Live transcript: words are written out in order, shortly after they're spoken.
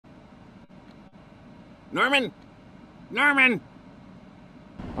Norman! Norman!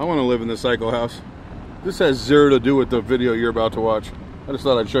 I want to live in the Psycho house. This has zero to do with the video you're about to watch. I just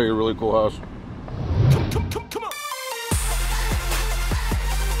thought I'd show you a really cool house. Come on!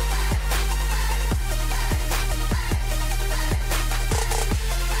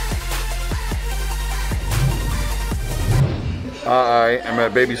 I am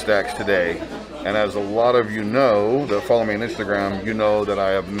at Babystacks today, and as a lot of you know that follow me on Instagram, you know that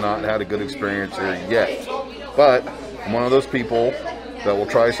I have not had a good experience here yet. But I'm one of those people that will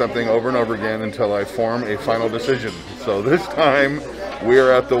try something over and over again until I form a final decision. So this time we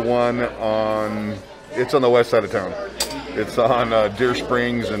are at the one on, it's on the west side of town. It's on Deer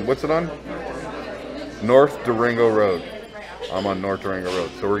Springs and what's it on? North Durango Road. I'm on North Durango Road.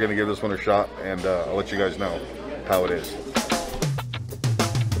 So we're gonna give this one a shot, and I'll let you guys know how it is.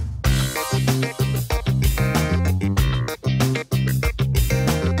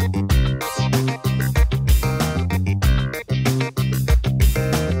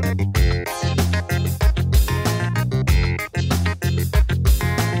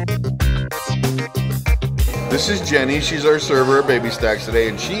 This is Jenny. She's our server at Babystacks today,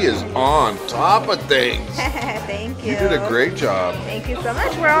 and she is on top of things. Thank you. You did a great job. Thank you so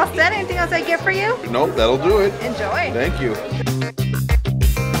much. We're all set. Anything else I get for you? Nope, that'll do it. Enjoy. Thank you.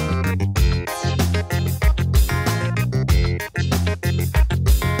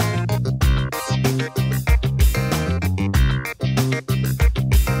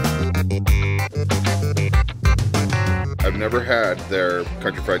 I've never had their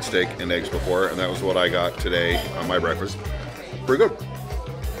country fried steak and eggs before, and that was what I got today on my breakfast. Pretty good.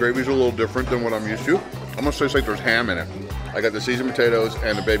 Gravy's a little different than what I'm used to. Almost tastes like there's ham in it. I got the seasoned potatoes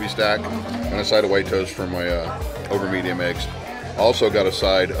and a baby stack and a side of white toast from my over medium eggs. Also got a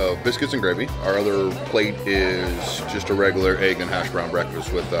side of biscuits and gravy. Our other plate is just a regular egg and hash brown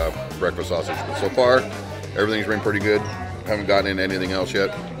breakfast with breakfast sausage. But so far, everything's been pretty good. Haven't gotten into anything else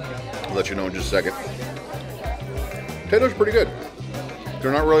yet. I'll let you know in just a second. Potatoes are pretty good.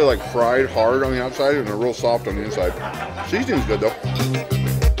 They're not really like fried hard on the outside, and they're real soft on the inside. Seasoning's good though.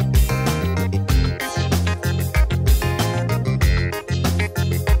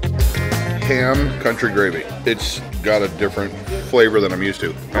 Ham country gravy. It's got a different flavor than I'm used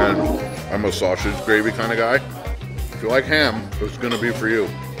to. And I'm a sausage gravy kind of guy. If you like ham, it's gonna be for you.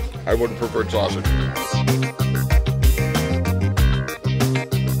 I would have preferred sausage.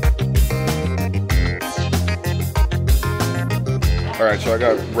 All right, so I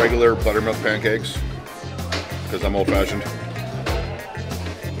got regular buttermilk pancakes because I'm old-fashioned.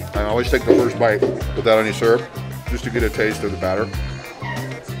 I always take the first bite without any syrup, just to get a taste of the batter.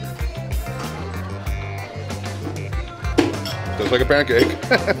 Tastes like a pancake.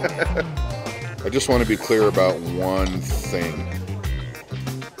 I just want to be clear about one thing.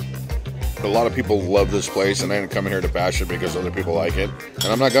 A lot of people love this place, and I didn't come in here to bash it because other people like it, and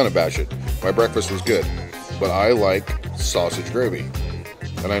I'm not gonna bash it. My breakfast was good, but I like sausage gravy.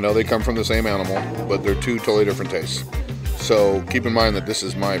 And I know they come from the same animal, but they're two totally different tastes. So keep in mind that this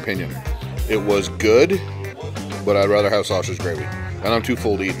is my opinion. It was good, but I'd rather have sausage gravy. And I'm too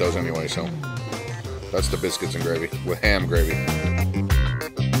full to eat those anyway, so that's the biscuits and gravy with ham gravy.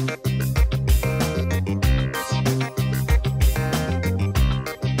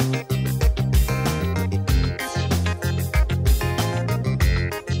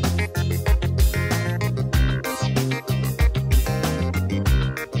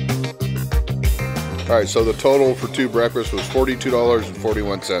 All right, so the total for two breakfasts was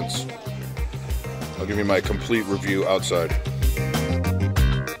 $42.41. I'll give you my complete review outside.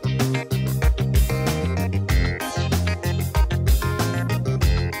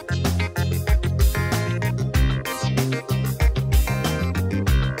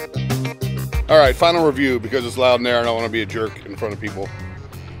 All right, final review because it's loud in there and I don't want to be a jerk in front of people.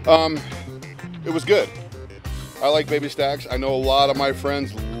 It was good. I like Babystacks. I know a lot of my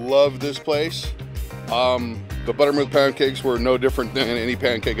friends love this place. The buttermilk pancakes were no different than any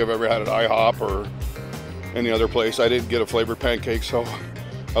pancake I've ever had at IHOP or any other place. I didn't get a flavored pancake, so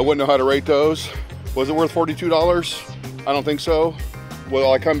I wouldn't know how to rate those. Was it worth $42? I don't think so. Will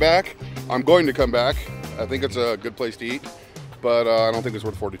I come back? I'm going to come back. I think it's a good place to eat, but I don't think it's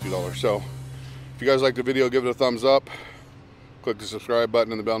worth $42. So if you guys like the video, give it a thumbs up. Click the subscribe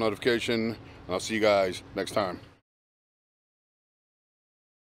button and the bell notification, and I'll see you guys next time.